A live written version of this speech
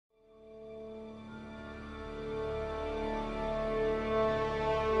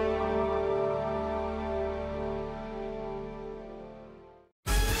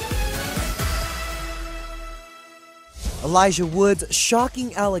Elijah Wood's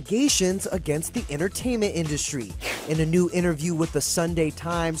shocking allegations against the entertainment industry. In a new interview with the Sunday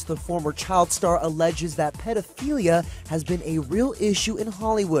Times, the former child star alleges that pedophilia has been a real issue in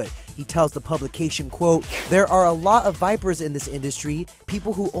Hollywood. He tells the publication, quote, "There are a lot of vipers in this industry,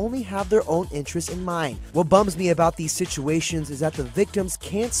 people who only have their own interests in mind. What bums me about these situations is that the victims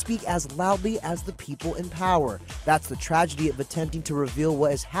can't speak as loudly as the people in power. That's the tragedy of attempting to reveal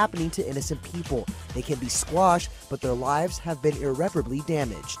what is happening to innocent people. They can be squashed, but their lives have been irreparably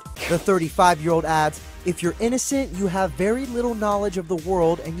damaged." The 35-year-old adds, "If you're innocent, you have very little knowledge of the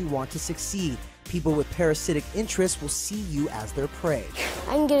world and you want to succeed. People with parasitic interests will see you as their prey."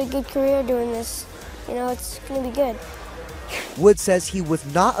 I can get a good career doing this. You know, it's going to be good. Wood says he was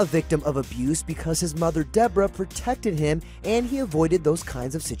not a victim of abuse because his mother Deborah protected him and he avoided those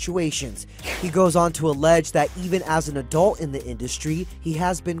kinds of situations. He goes on to allege that even as an adult in the industry, he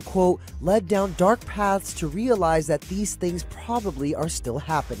has been, quote, "led down dark paths to realize that these things probably are still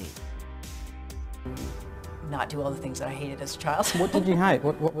happening." Not do all the things that I hated as a child. What did you hate?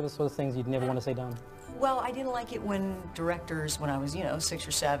 What were the sort of things you'd never want to see done? Well, I didn't like it when directors, when I was, 6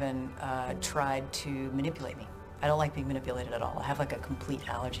 or 7, tried to manipulate me. I don't like being manipulated at all. I have like a complete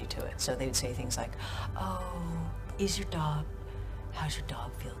allergy to it. So they would say things like, "Oh, how's your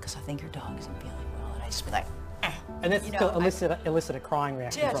dog feel? Because I think your dog isn't feeling well." And I just be like, "Eh." And that's to elicit a crying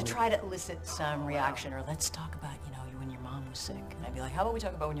reaction Yeah, from to you. try to elicit some reaction, or let's talk about, when your mom was sick. And I'd be like, "How about we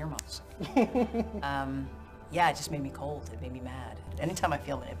talk about when your mom was sick?" Yeah, it just made me cold. It made me mad. Anytime I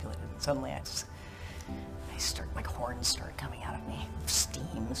feel manipulated, suddenly like horns start coming out of me.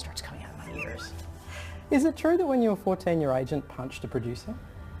 Steam starts coming out of my ears. Is it true that when you were 14, your agent punched a producer?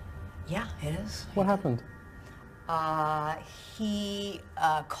 Yeah, it is. What happened? He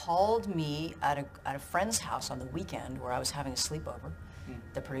called me at a friend's house on the weekend where I was having a sleepover,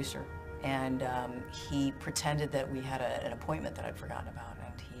 the producer, and he pretended that we had an appointment that I'd forgotten about,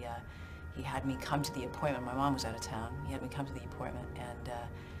 and he had me come to the appointment. My mom was out of town. He had me come to the appointment, and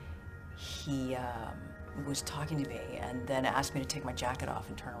he was talking to me and then asked me to take my jacket off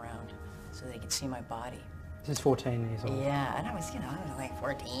and turn around so that he could see my body. This is 14 years old. Yeah, and I was like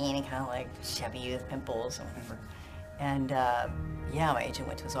 14 and kind of like chubby with pimples and whatever. And yeah, my agent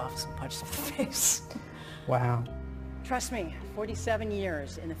went to his office and punched him in the face. Wow. Trust me, 47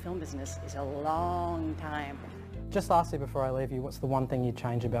 years in the film business is a long time. Just lastly, before I leave you, what's the one thing you'd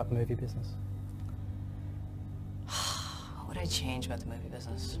change about the movie business? What would I change about the movie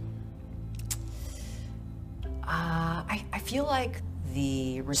business? I feel like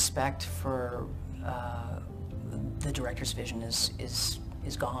the respect for the director's vision is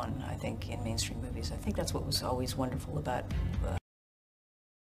gone, I think, in mainstream movies. I think that's what was always wonderful about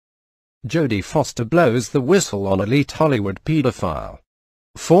Jodie Foster blows the whistle on elite Hollywood pedophile.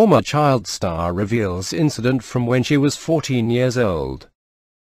 Former child star reveals incident from when she was 14 years old.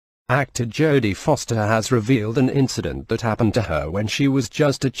 Actor Jodie Foster has revealed an incident that happened to her when she was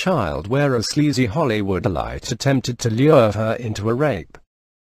just a child where a sleazy Hollywood elite attempted to lure her into a rape.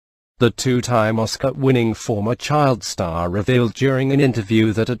 The two-time Oscar-winning former child star revealed during an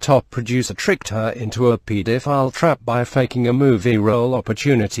interview that a top producer tricked her into a pedophile trap by faking a movie role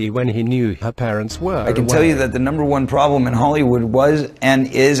opportunity when he knew her parents were I can away. tell you that the #1 problem in Hollywood was and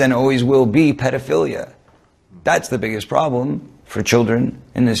is and always will be pedophilia. That's the biggest problem for children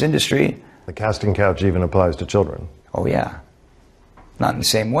in this industry. The casting couch even applies to children. Oh yeah. Not in the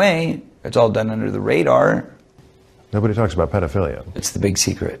same way. It's all done under the radar. Nobody talks about pedophilia. It's the big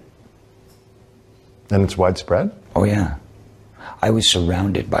secret. And it's widespread? Oh yeah. I was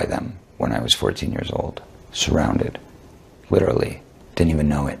surrounded by them when I was 14 years old. Surrounded. Literally. Didn't even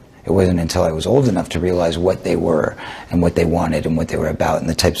know it. It wasn't until I was old enough to realize what they were and what they wanted and what they were about and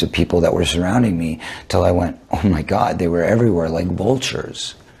the types of people that were surrounding me till I went, oh my God, they were everywhere like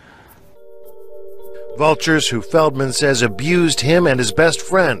vultures. Vultures who Feldman says abused him and his best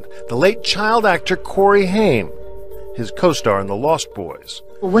friend, the late child actor Corey Haim, his co-star in The Lost Boys.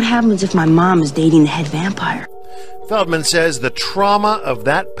 Well, what happens if my mom is dating the head vampire? Feldman says the trauma of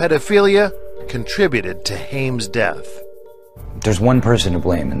that pedophilia contributed to Haim's death. There's one person to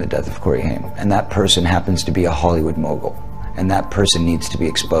blame in the death of Corey Haim, and that person happens to be a Hollywood mogul. And that person needs to be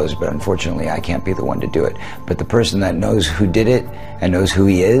exposed, but unfortunately I can't be the one to do it. But the person that knows who did it and knows who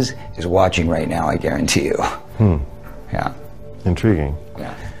he is watching right now, I guarantee you. Yeah. Intriguing.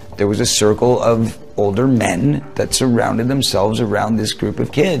 Yeah. There was a circle of older men that surrounded themselves around this group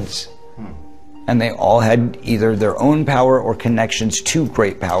of kids. And they all had either their own power or connections to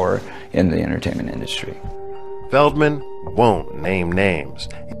great power in the entertainment industry. Feldman won't name names.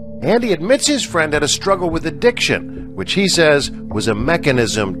 And he admits his friend had a struggle with addiction, which he says was a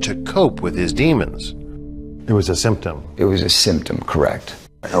mechanism to cope with his demons. It was a symptom. It was a symptom, correct.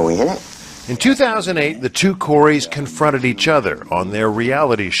 Are we in it? In 2008, the two Coreys confronted each other on their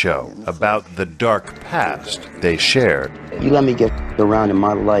reality show about the dark past they shared. You let me get around in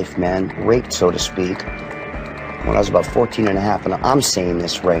my life, man, raped, so to speak, when I was about 14 and a half, and I'm saying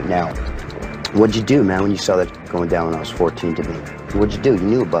this right now. What'd you do, man, when you saw that going down when I was 14 to me? What'd you do? You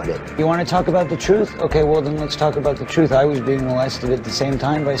knew about it. You want to talk about the truth? Okay, well then let's talk about the truth. I was being molested at the same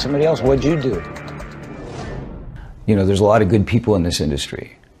time by somebody else. What'd you do? You know, there's a lot of good people in this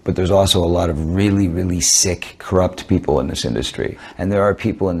industry, but there's also a lot of really, really sick, corrupt people in this industry. And there are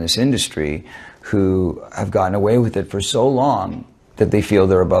people in this industry who have gotten away with it for so long that they feel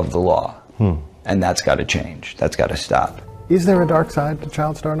they're above the law. And that's got to change. That's got to stop. Is there a dark side to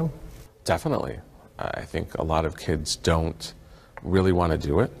child stardom? Definitely. I think a lot of kids don't really want to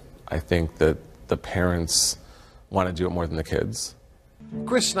do it. I think that the parents want to do it more than the kids.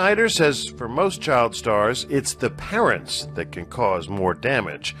 Chris Snyder says for most child stars, it's the parents that can cause more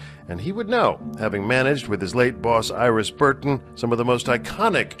damage. And he would know, having managed with his late boss Iris Burton some of the most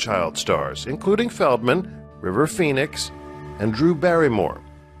iconic child stars, including Feldman, River Phoenix, and Drew Barrymore.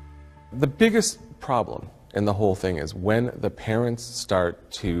 The biggest problem in the whole thing is when the parents start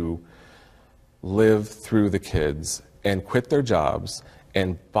to live through the kids and quit their jobs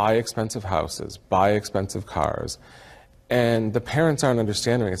and buy expensive houses, buy expensive cars, and the parents aren't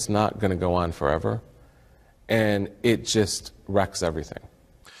understanding it's not going to go on forever, and it just wrecks everything.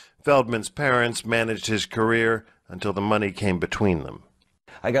 Feldman's parents managed his career until the money came between them.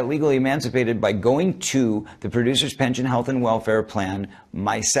 I got legally emancipated by going to the Producer's Pension Health and Welfare Plan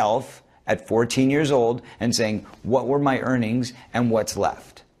myself at 14 years old and saying, what were my earnings and what's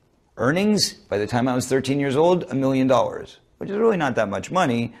left? Earnings, by the time I was 13 years old, $1 million, which is really not that much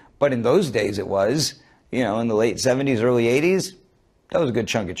money, but in those days it was. You know, in the late 70s, early 80s, that was a good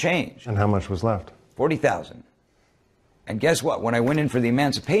chunk of change. And how much was left? $40,000. And guess what? When I went in for the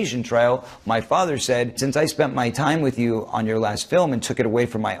emancipation trial, my father said, since I spent my time with you on your last film and took it away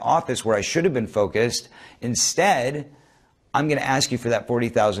from my office where I should have been focused, instead, I'm going to ask you for that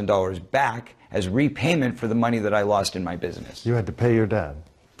 $40,000 back as repayment for the money that I lost in my business. You had to pay your dad?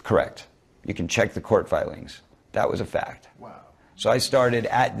 Correct. You can check the court filings. That was a fact. Wow. So I started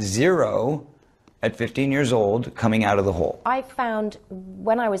at zero at 15 years old, coming out of the hole. I found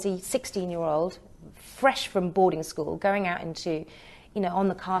when I was a 16-year-old, fresh from boarding school, going out into, you know, on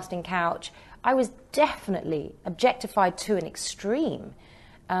the casting couch, I was definitely objectified to an extreme.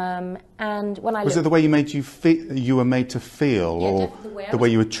 And when I was it the way you made you feel, you were made to feel, yeah, or the way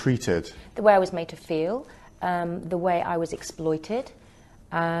you were treated? The way I was made to feel, the way I was exploited,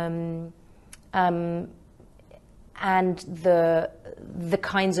 and the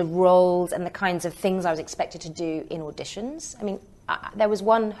kinds of roles and the kinds of things I was expected to do in auditions. I mean, there was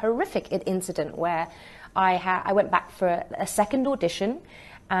one horrific incident where I went back for a second audition.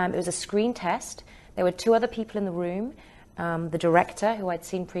 It was a screen test. There were two other people in the room, the director, who I'd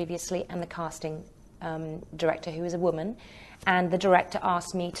seen previously, and the casting director, who was a woman. And the director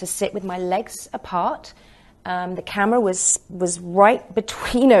asked me to sit with my legs apart. The camera was right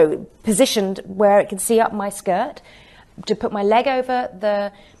between, you know, positioned where it could see up my skirt, to put my leg over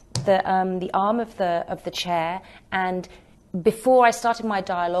the arm of the chair, and before I started my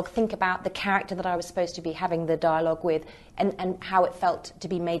dialogue, think about the character that I was supposed to be having the dialogue with, and how it felt to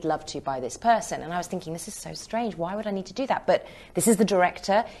be made love to by this person. And I was thinking, this is so strange. Why would I need to do that? But this is the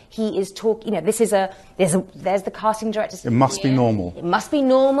director. He is talking. You know, there's the casting director. It must be normal. It must be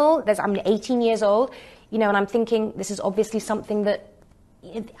normal. I'm 18 years old. You know, and I'm thinking, this is obviously something that,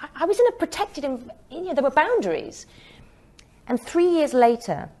 I was in a protected, you know, there were boundaries. And 3 years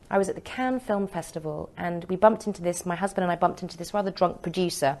later, I was at the Cannes Film Festival, and we bumped into this, my husband and I bumped into this rather drunk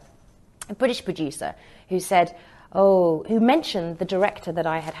producer, a British producer, who said, who mentioned the director that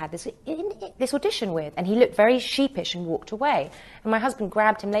I had this audition with, and he looked very sheepish and walked away. And my husband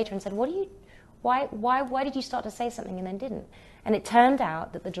grabbed him later and said, why did you start to say something and then didn't? And it turned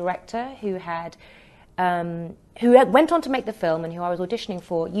out that the director who went on to make the film and who I was auditioning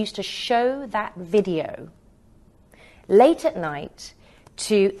for used to show that video late at night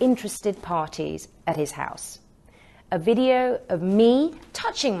to interested parties at his house. A video of me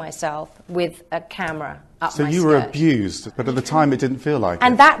touching myself with a camera up my skirt. So you were abused, but at the time it didn't feel like it.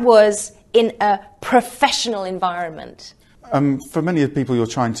 And that was in a professional environment. For many of the people you're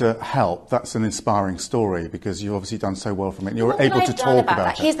trying to help, that's an inspiring story, because you've obviously done so well from it and you're able to talk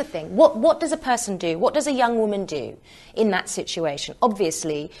about it. Here's the thing. What does a person do? What does a young woman do in that situation?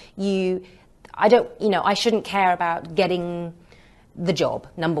 Obviously, I shouldn't care about getting the job,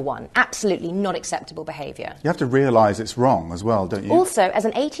 number one. Absolutely not acceptable behaviour. You have to realise it's wrong as well, don't you? Also, as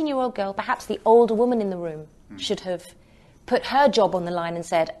an 18-year-old girl, perhaps the older woman in the room, should have put her job on the line and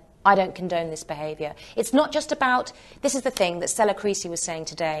said, I don't condone this behaviour. It's not just about, this is the thing that Stella Creasy was saying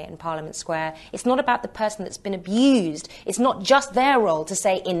today in Parliament Square, it's not about the person that's been abused, it's not just their role to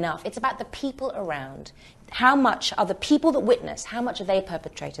say enough, it's about the people around. How much are the people that witness, how much are they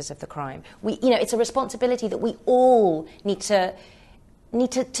perpetrators of the crime? It's a responsibility that we all need to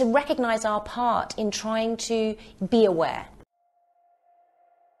recognise our part in trying to be aware.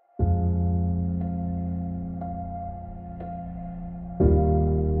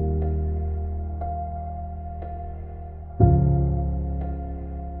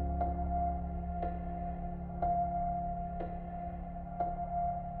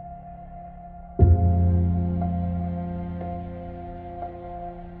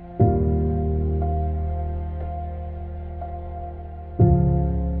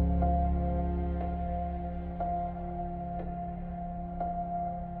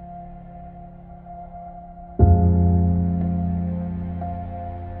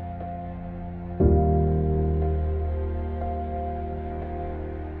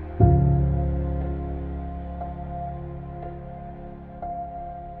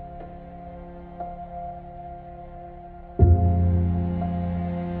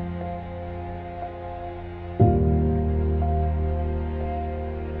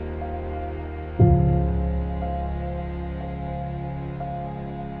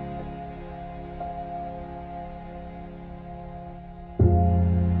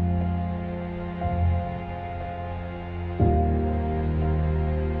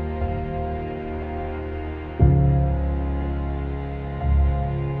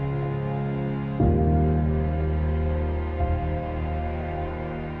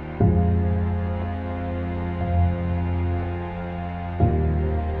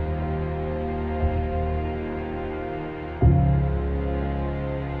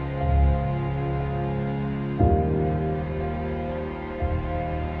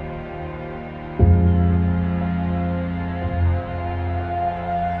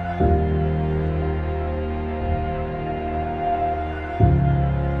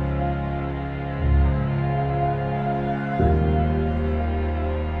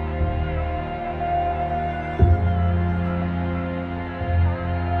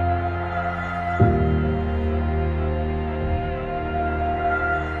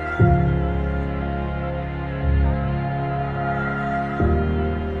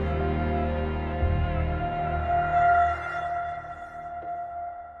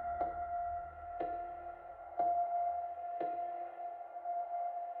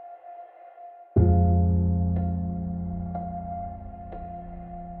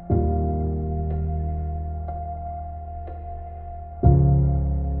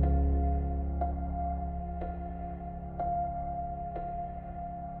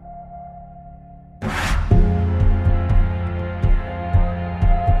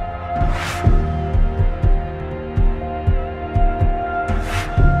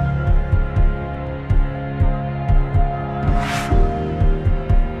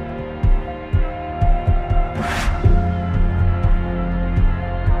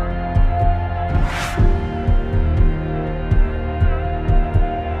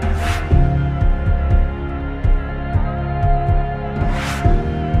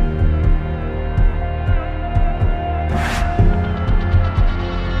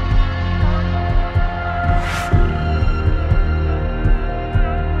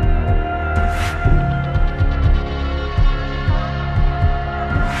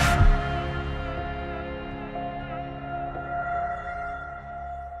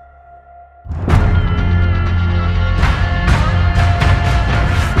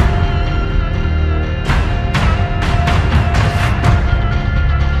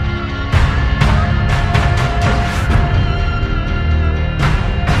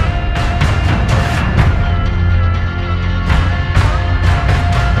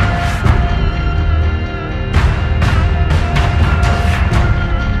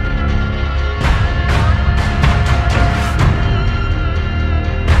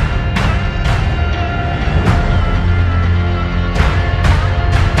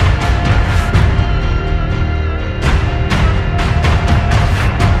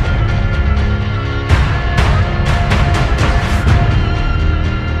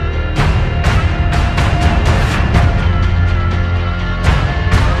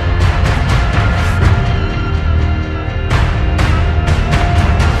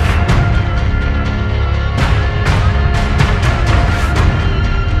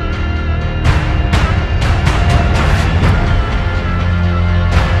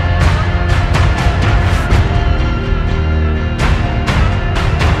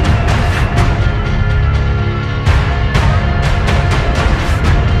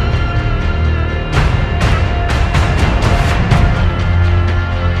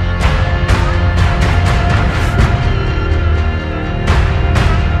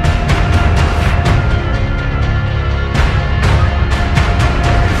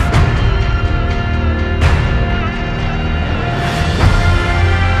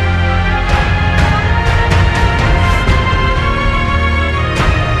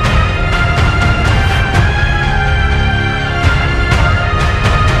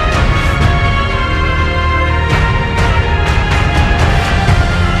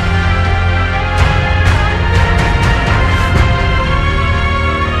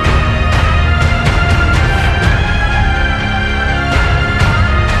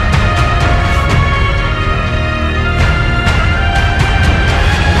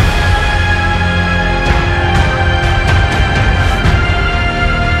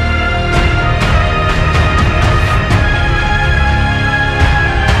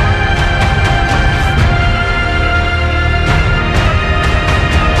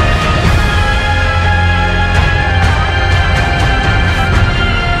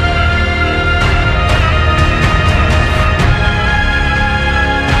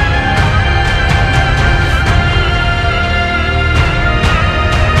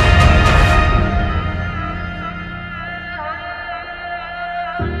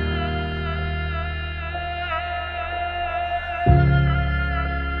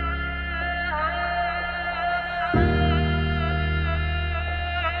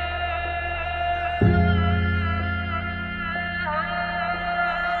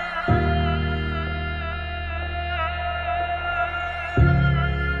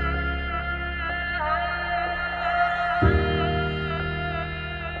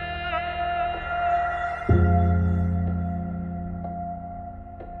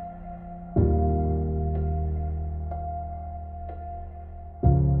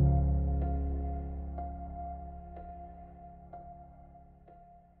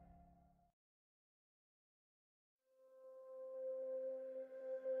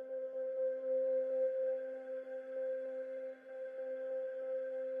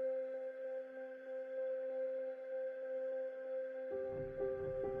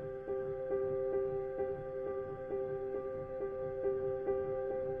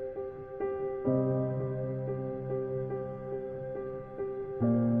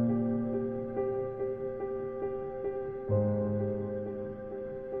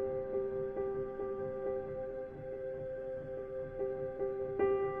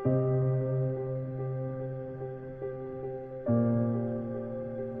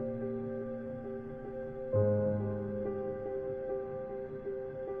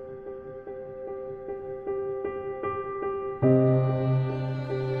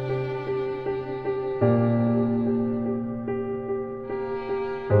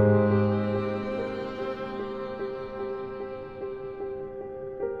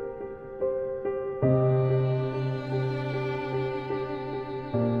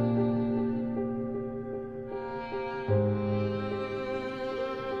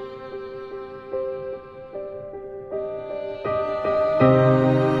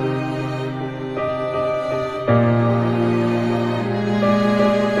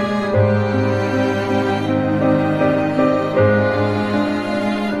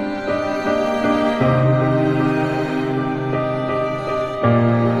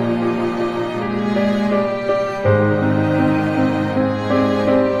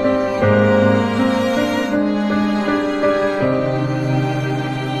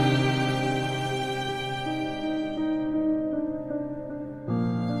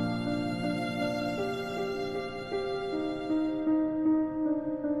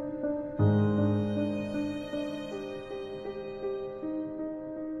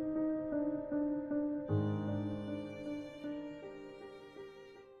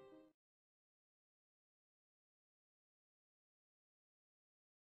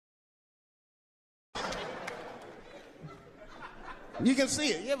 You can see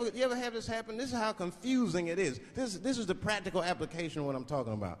it. You ever have this happen? This is how confusing it is. This is the practical application of what I'm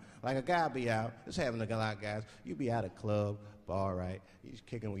talking about. Like a guy be out, this happens to a lot of guys, you be out at a club, bar, right? You're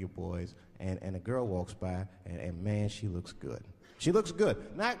kicking with your boys, and a girl walks by, and man, she looks good. She looks good.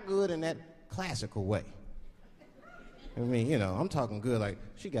 Not good in that classical way. I mean, you know, I'm talking good like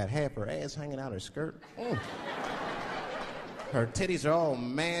she got half her ass hanging out her skirt. Her titties are all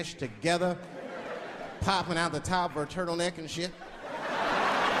mashed together, popping out the top of her turtleneck and shit.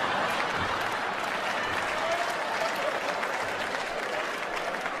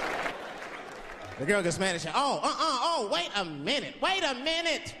 The girl gets mad and says, wait a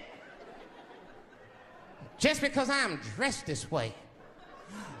minute. Just because I'm dressed this way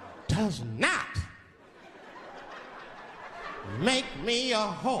does not make me a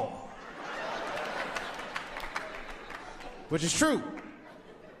whore. Which is true.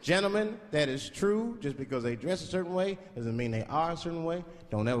 Gentlemen, that is true. Just because they dress a certain way doesn't mean they are a certain way.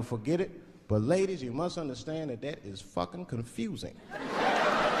 Don't ever forget it. But ladies, you must understand that that is fucking confusing.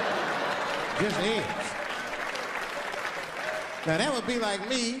 Just is. Now that would be like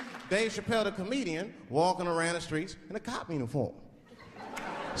me, Dave Chappelle the comedian, walking around the streets in a cop uniform.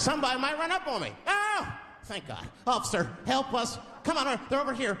 Somebody might run up on me. Oh, thank God. Officer, help us. Come on, they're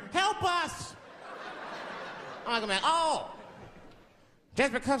over here. Help us. I'm like, oh,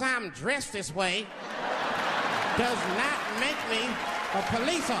 just because I'm dressed this way does not make me a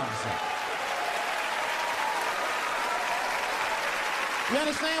police officer. You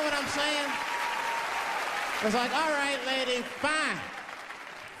understand what I'm saying? It's like, all right, lady, fine.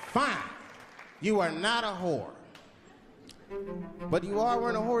 You are not a whore. But you are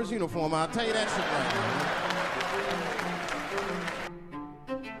wearing a whore's uniform, I'll tell you that shit right now.